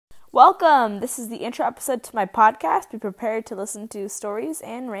Welcome! This is the intro episode to my podcast. Be prepared to listen to stories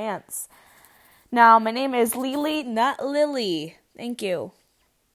and rants. Now, my name is Lily, not Lily. Thank you.